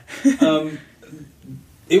 yeah.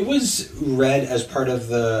 It was read as part of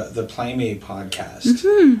the Play Me podcast.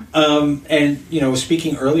 And, you know,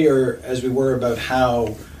 speaking earlier as we were about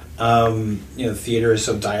how, you know, theater is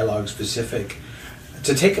so dialogue specific,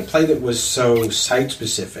 to take a play that was so site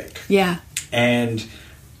specific. Yeah. And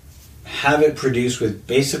have it produced with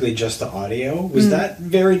basically just the audio, was that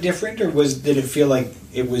very different, or did it feel like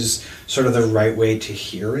it was sort of the right way to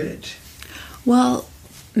hear it? Well,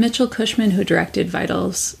 Mitchell Cushman, who directed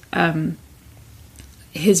Vitals,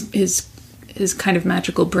 his kind of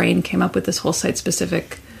magical brain came up with this whole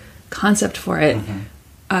site-specific concept for it.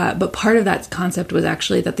 But part of that concept was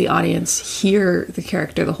actually that the audience hear the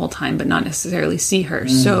character the whole time, but not necessarily see her.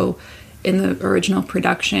 So in the original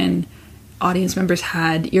production, audience members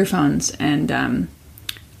had earphones, and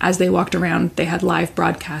as they walked around, they had live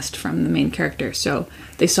broadcast from the main character. So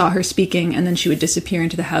they saw her speaking, and then she would disappear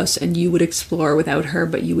into the house, and you would explore without her,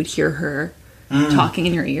 but you would hear her talking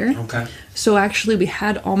in your ear. Okay. So actually we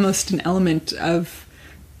had almost an element of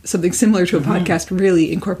something similar to a podcast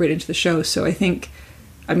really incorporated into the show. So I think,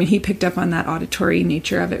 I mean, he picked up on that auditory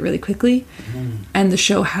nature of it really quickly. And the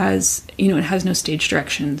show has, you know, it has no stage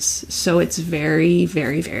directions. So it's very,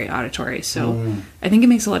 very, very auditory. So I think it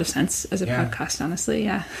makes a lot of sense as a podcast, honestly.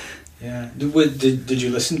 Yeah. Yeah. Did you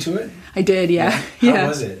listen to it? I did, yeah. How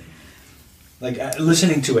was it? Like,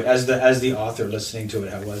 listening to it, as the author listening to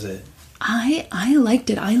it, how was it? I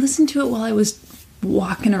liked it. I listened to it while I was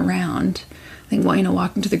walking around. I think, well, you know,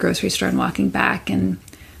 walking to the grocery store and walking back, and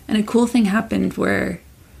a cool thing happened where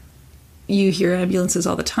you hear ambulances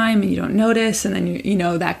all the time and you don't notice, and then you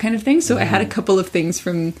know, that kind of thing. So I had a couple of things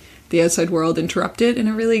from the outside world interrupted in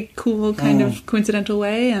a really cool kind of coincidental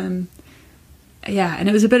way. Yeah, and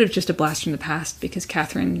it was a bit of just a blast from the past because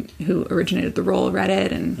Catherine, who originated the role, read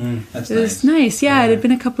it, and it was nice. Yeah, it had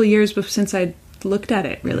been a couple of years since I'd looked at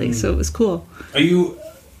it, really, so it was cool.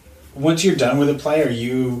 Once you're done with a play, do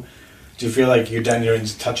you feel like you're done, you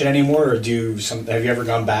don't touch it anymore, or have you ever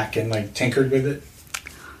gone back and, like, tinkered with it?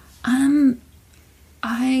 I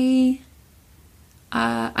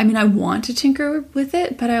mean, I want to tinker with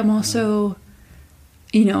it, but I'm also,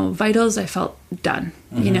 you know, Vitals, I felt done.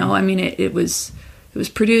 You know, I mean, it was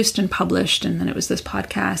produced and published, and then it was this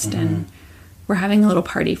podcast, and we're having a little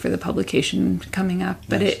party for the publication coming up,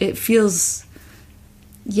 but it feels,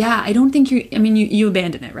 yeah, I don't think you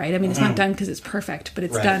abandon it, right? I mean, it's not done because it's perfect, but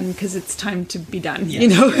it's done because it's time to be done, you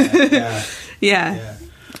know?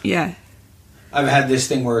 Yeah. I've had this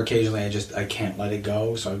thing where occasionally I can't let it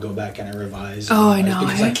go, so I go back and I revise. Oh, I know.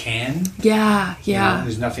 Because I can. Yeah. You know,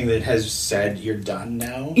 there's nothing that has said you're done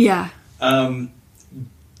now. Yeah.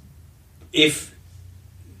 If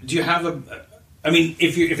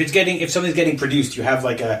something's getting produced, you have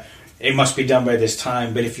like it must be done by this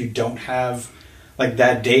time, but if you don't have like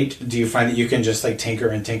that date, do you find that you can just like tinker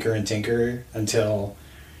and tinker and tinker until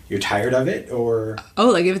you're tired of it, or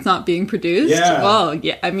like if it's not being produced? Yeah. Well,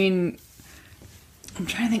 yeah, I mean, I'm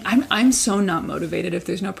trying to think. I'm so not motivated if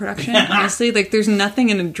there's no production, honestly. Like, there's nothing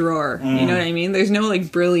in a drawer, you know what I mean? There's no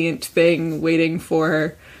like brilliant thing waiting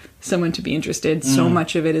for someone to be interested. So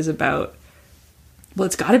much of it is about, well,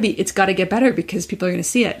 it's got to get better because people are going to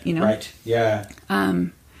see it, you know? Right. Yeah.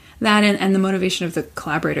 That and the motivation of the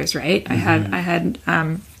collaborators, right? I had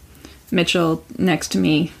Mitchell next to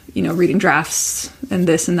me, you know, reading drafts and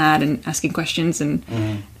this and that and asking questions, and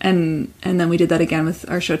then we did that again with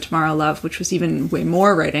our show Tomorrow Love, which was even way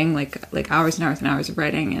more writing, like hours and hours and hours of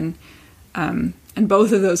writing, and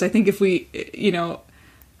both of those, I think if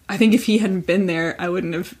he hadn't been there, I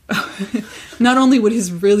wouldn't have. Not only would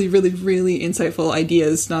his really, really, really insightful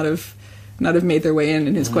ideas not have not have made their way in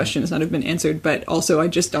and his questions not have been answered. But also, I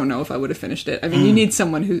just don't know if I would have finished it. I mean, you need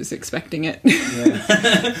someone who's expecting it.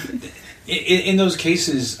 Yeah. In those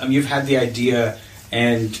cases, you've had the idea,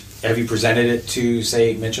 and have you presented it to,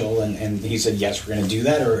 say, Mitchell, and he said, yes, we're going to do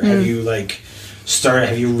that? Or have you,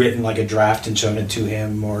 have you written, a draft and shown it to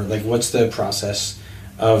him? Or, what's the process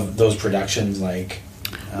of those productions like?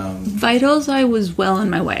 Vitals, I was well on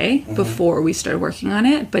my way before we started working on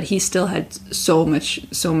it, but he still had so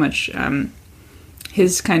much,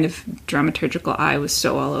 his kind of dramaturgical eye was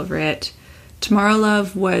so all over it. Tomorrow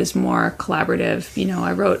Love was more collaborative.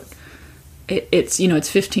 I wrote, it's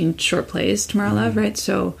 15 short plays, Tomorrow Love, right?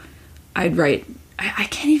 So I'd write, I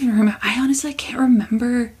can't even remember, I honestly can't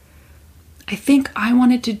remember. I think I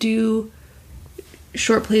wanted to do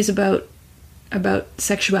short plays about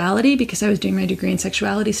sexuality because I was doing my degree in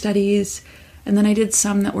sexuality studies, and then I did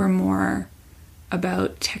some that were more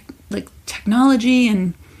about technology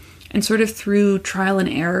and sort of through trial and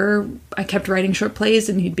error I kept writing short plays,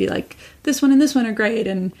 and he'd be like, this one and this one are great,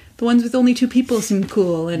 and the ones with only 2 people seem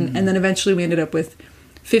cool, and then eventually we ended up with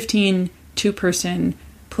 15 2-person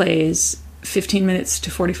plays, 15 minutes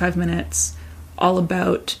to 45 minutes, all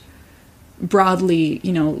about broadly,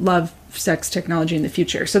 love, sex, technology in the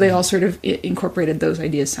future. So they all sort of incorporated those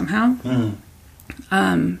ideas somehow.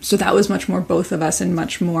 So that was much more both of us and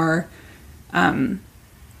much more,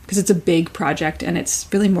 because it's a big project and it's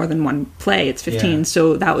really more than one play. It's 15. Yeah.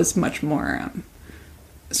 So that was much more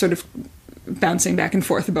sort of bouncing back and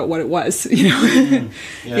forth about what it was, Yeah.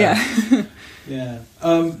 Yeah. Yeah.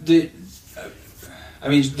 The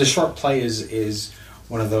short play is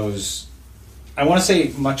one of those, I want to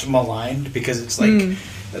say much maligned, because it's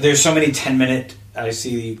there's so many 10-minute, I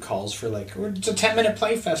see calls for it's a 10-minute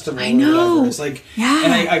play festival. I know. Or whatever. It's yeah.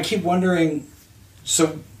 And I keep wondering,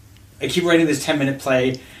 so I keep writing this 10-minute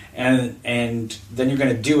play, and then you're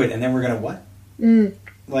going to do it, and then we're going to what?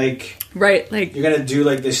 Right, you're going to do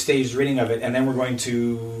this staged reading of it, and then we're going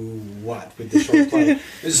to what with the short play?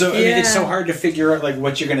 So it's so hard to figure out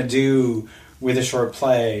what you're going to do with a short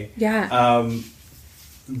play. Yeah.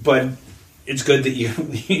 But it's good that you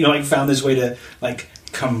found this way to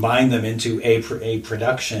combine them into a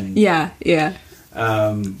production. Yeah.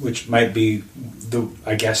 Which might be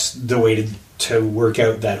the way to work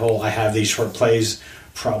out that whole I have these short plays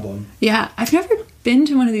problem. Yeah, I've never been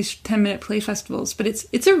to one of these 10-minute play festivals, but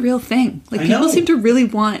it's a real thing. People seem to really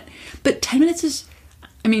want, but 10 minutes is,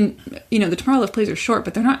 the Tomorrow Love plays are short,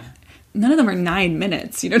 but they're not. None of them are 9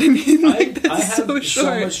 minutes. You know what I mean? I have so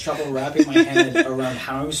much trouble wrapping my head around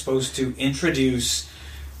how I'm supposed to introduce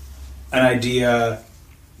an idea,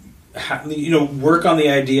 work on the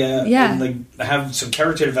idea, and have some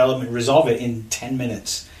character development, resolve it in 10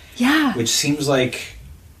 minutes. Yeah, which seems like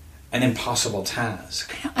an impossible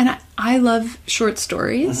task. And I love short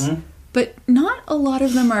stories, but not a lot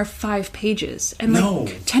of them are 5 pages. And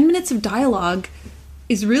 10 minutes of dialogue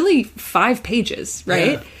is really 5 pages,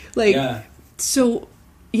 right? So,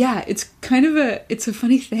 it's kind of it's a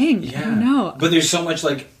funny thing. Yeah. I don't know. But there's so much,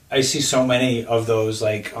 I see so many of those,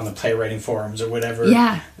 on the playwriting forums or whatever.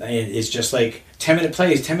 Yeah. It's just 10-minute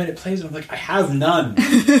plays. And I'm I have none.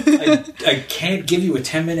 I can't give you a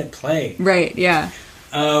 10-minute play. Right, yeah.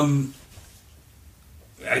 I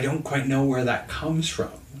don't quite know where that comes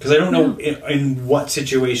from. Because I don't know in what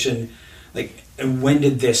situation, when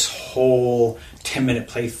did this whole 10-minute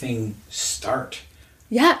play thing start?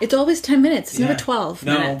 Yeah, it's always 10 minutes. It's never 12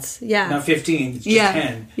 minutes. Yeah. Not 15. It's just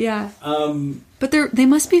 10. Yeah. But they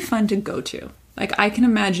must be fun to go to. I can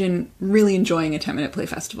imagine really enjoying a 10-minute play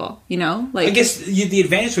festival, I guess the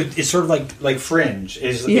advantage with it's sort of like Fringe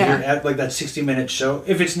is if you're at that 60-minute show.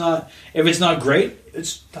 If it's not great,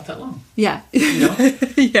 it's not that long. Yeah.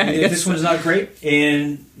 If this one's not great,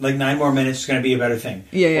 in 9 more minutes, it's going to be a better thing.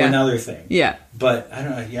 Yeah. Or another thing. Yeah. But I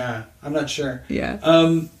don't know. Yeah, I'm not sure.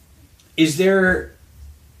 Yeah. Is there?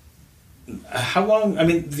 How long?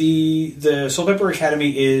 The Soulpepper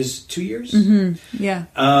Academy is 2 years. Mm-hmm. Yeah.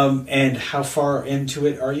 And how far into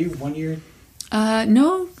it are you? 1 year?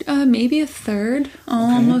 No, maybe a third.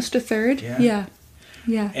 Almost a third. Yeah.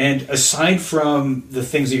 Yeah. And aside from the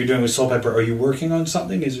things that you're doing with Soulpepper, are you working on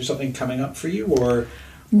something? Is there something coming up for you, or?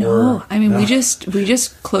 No. We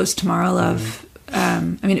just closed Tomorrow Love.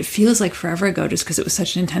 It feels like forever ago just because it was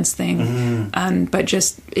such an intense thing. But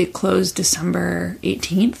it closed December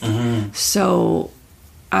 18th. So,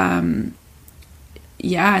 and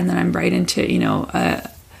then I'm right into,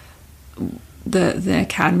 the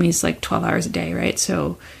academy's 12 hours a day, right?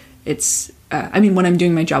 So it's, when I'm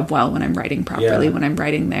doing my job well, when I'm writing properly, when I'm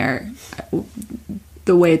writing there,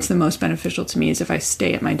 the way it's the most beneficial to me is if I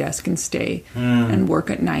stay at my desk and stay and work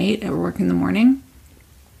at night or work in the morning.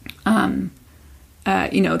 They're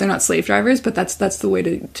not slave drivers, but that's the way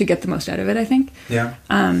to get the most out of it, I think. Yeah.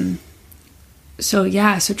 So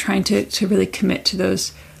trying to really commit to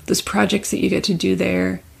those projects that you get to do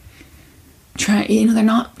there. They're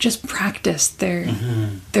not just practice. They're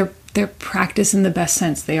practice in the best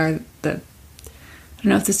sense. They are I don't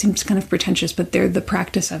know if this seems kind of pretentious, but they're the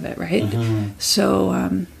practice of it, right? Mm-hmm. So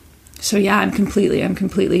I'm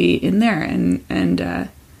completely in there and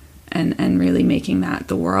really making that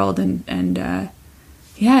the world it's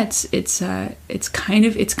kind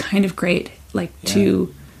of great. Like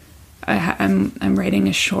I'm writing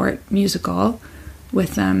a short musical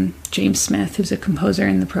with James Smith, who's a composer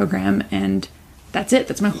in the program, and that's it.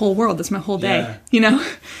 That's my whole world. That's my whole day.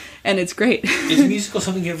 And it's great. Is a musical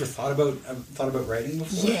something you ever thought about writing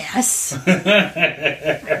before? Yes.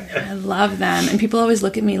 I love them, and people always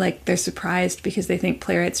look at me like they're surprised because they think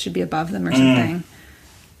playwrights should be above them or something.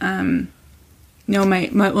 No,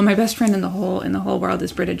 my best friend in the whole world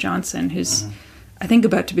is Britta Johnson, who's I think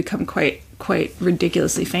about to become quite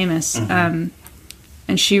ridiculously famous.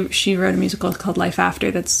 And she wrote a musical called Life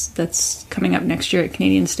After that's coming up next year at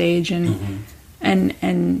Canadian Stage, and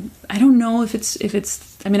I don't know if it's.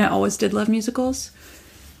 I mean, I always did love musicals,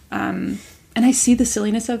 and I see the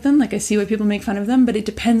silliness of them. Like I see why people make fun of them, but it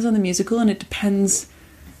depends on the musical, and it depends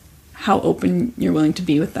how open you're willing to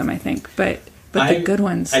be with them. I think, but the good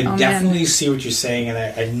ones. I definitely see what you're saying, and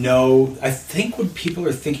I think when people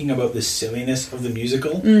are thinking about the silliness of the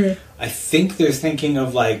musical, I think they're thinking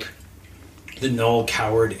of like the Noel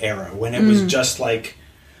Coward era when it was just like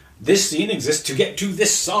this scene exists to get to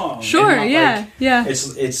this song. Sure, yeah.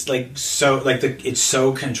 It's like so like it's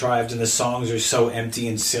so contrived and the songs are so empty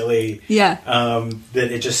and silly. Yeah.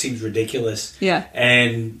 That it just seems ridiculous. Yeah.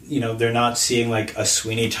 And they're not seeing like a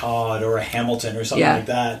Sweeney Todd or a Hamilton or something like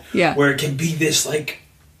that. Yeah. Where it can be this like.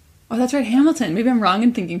 Oh, that's right, Hamilton. Maybe I'm wrong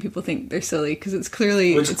in thinking people think they're silly because it's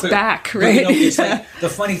clearly it's back, right? But, it's like the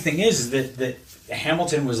funny thing is that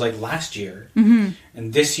Hamilton was like last year, and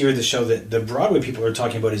this year the show that the Broadway people are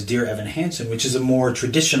talking about is Dear Evan Hansen, which is a more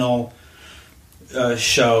traditional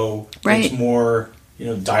show. Right. It's more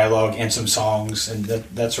dialogue and some songs and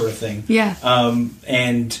that sort of thing. Yeah.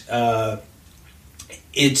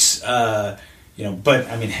 It's but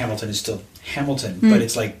I mean Hamilton is still Hamilton, but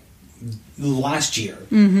it's like last year.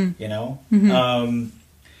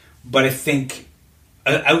 But I think.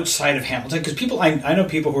 Outside of Hamilton, because I know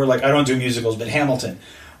people who are like, I don't do musicals, but Hamilton,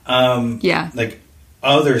 like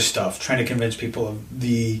other stuff, trying to convince people of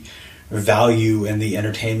the value and the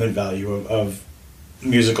entertainment value of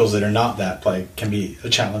musicals that are not that play can be a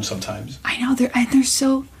challenge sometimes. I know they're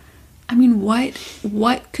so. I mean, what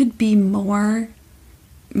could be more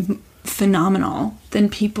phenomenal than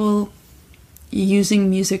people using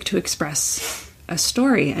music to express a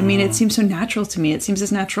story? I mean, it seems so natural to me. It seems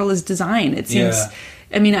as natural as design. It seems. Yeah.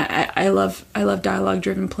 I mean, I love dialogue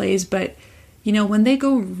driven plays, but when they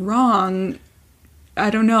go wrong, I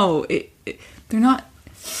don't know. They're not.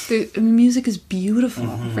 Music is beautiful,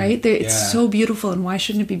 right? It's so beautiful, and why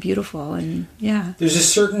shouldn't it be beautiful? And there's a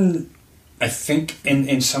certain. I think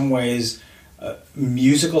in some ways,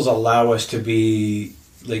 musicals allow us to be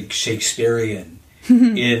like Shakespearean.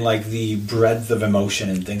 In like the breadth of emotion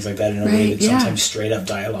and things like that in a way that sometimes straight up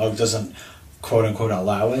dialogue doesn't quote unquote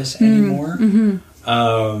allow us anymore. And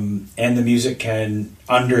the music can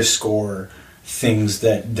underscore things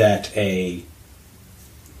that the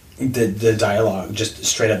dialogue, just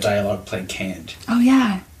straight up dialogue play can't. Oh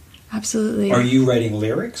yeah, absolutely. Are you writing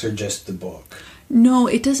lyrics or just the book? No,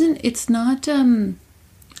 it doesn't. It's not.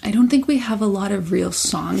 I don't think we have a lot of real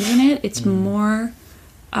songs in it. It's more.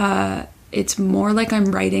 It's more like I'm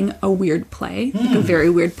writing a weird play, like a very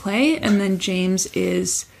weird play, and then James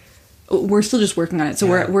is. We're still just working on it, so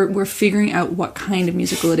we're figuring out what kind of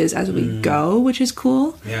musical it is as we go, which is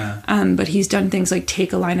cool. Yeah. But he's done things like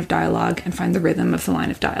take a line of dialogue and find the rhythm of the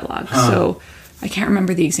line of dialogue. So I can't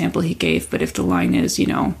remember the example he gave, but if the line is, he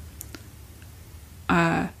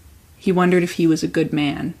wondered if he was a good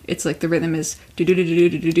man. It's like the rhythm is do do do do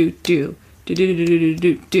do do do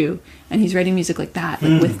do. Do, and he's writing music like that,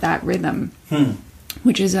 like with that rhythm,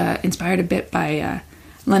 which is inspired a bit by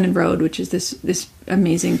London Road, which is this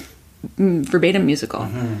amazing verbatim musical.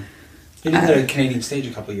 They did the Canadian Stage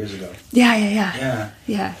a couple of years ago.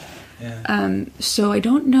 Yeah. So I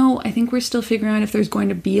don't know. I think we're still figuring out if there's going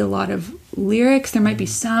to be a lot of lyrics. There might be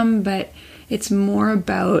some, but it's more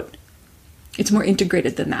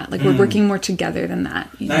integrated than that. Like we're working more together than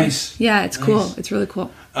that. Nice. Yeah, it's cool. It's really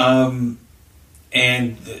cool.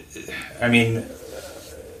 And I mean,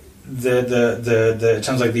 it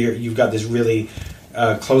sounds like you've got this really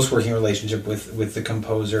close working relationship with the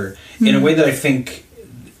composer in a way that I think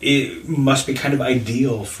it must be kind of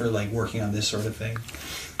ideal for like working on this sort of thing.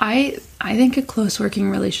 I think a close working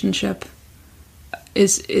relationship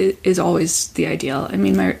is always the ideal. I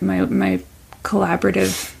mean, my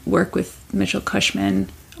collaborative work with Mitchell Cushman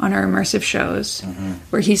on our immersive shows,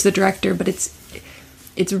 where he's the director, but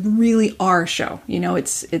it's really our show. You know,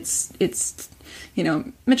 it's you know,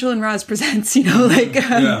 Mitchell and Roz presents. You know, like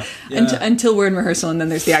until we're in rehearsal, and then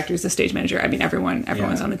there's the actors, the stage manager. I mean,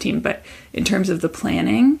 everyone's on the team. But in terms of the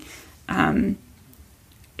planning,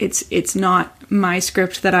 it's not my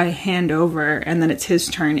script that I hand over and then it's his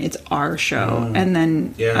turn. It's our show, and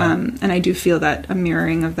then and I do feel that a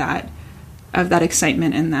mirroring of that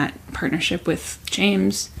excitement and that partnership with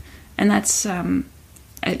James, and that's I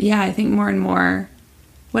think more and more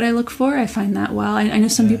what I look for. I find that well. I know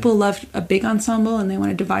some people love a big ensemble and they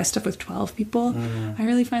want to devise stuff with 12 people. I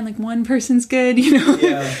really find like one person's good, you know.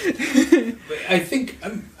 I think.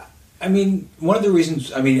 I mean, one of the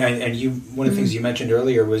reasons. I mean, one of the things you mentioned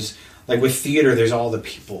earlier was like with theater. There's all the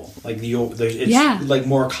people. Like it's like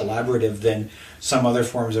more collaborative than some other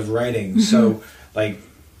forms of writing. So like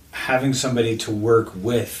having somebody to work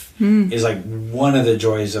with is like one of the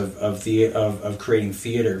joys of creating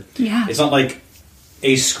theater. Yeah, it's not like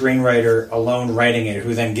a screenwriter alone writing it,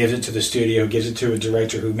 who then gives it to the studio, gives it to a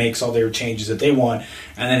director who makes all their changes that they want,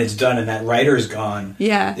 and then it's done and that writer's gone.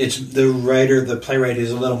 Yeah. It's the playwright is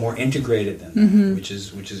a little more integrated than that, which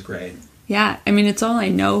is great. Yeah. I mean, it's all I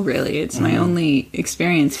know, really. It's my only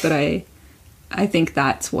experience, but I think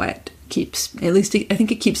that's what keeps, at least I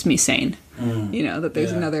think it keeps me sane. You know, that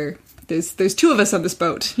there's there's two of us on this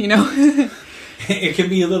boat, you know. It can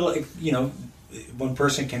be a little, you know, one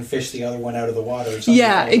person can fish the other one out of the water or something.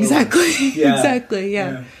 Yeah, exactly. Exactly.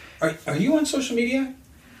 Yeah. Are you on social media?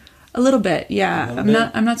 A little bit, yeah.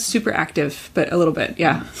 I'm not super active, but a little bit,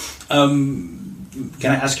 yeah. Can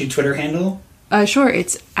I ask you Twitter handle? Sure,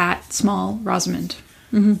 it's @smallrosamond.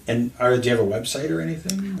 And do you have a website or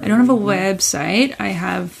anything? I don't have a website. I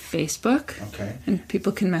have Facebook. Okay. And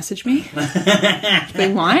people can message me if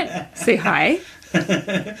they want. Say hi.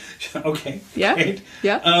 Okay. Yeah. Great.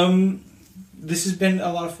 Yeah. This has been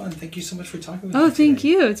a lot of fun. Thank you so much for talking with me. Oh, thank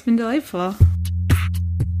you. It's been delightful.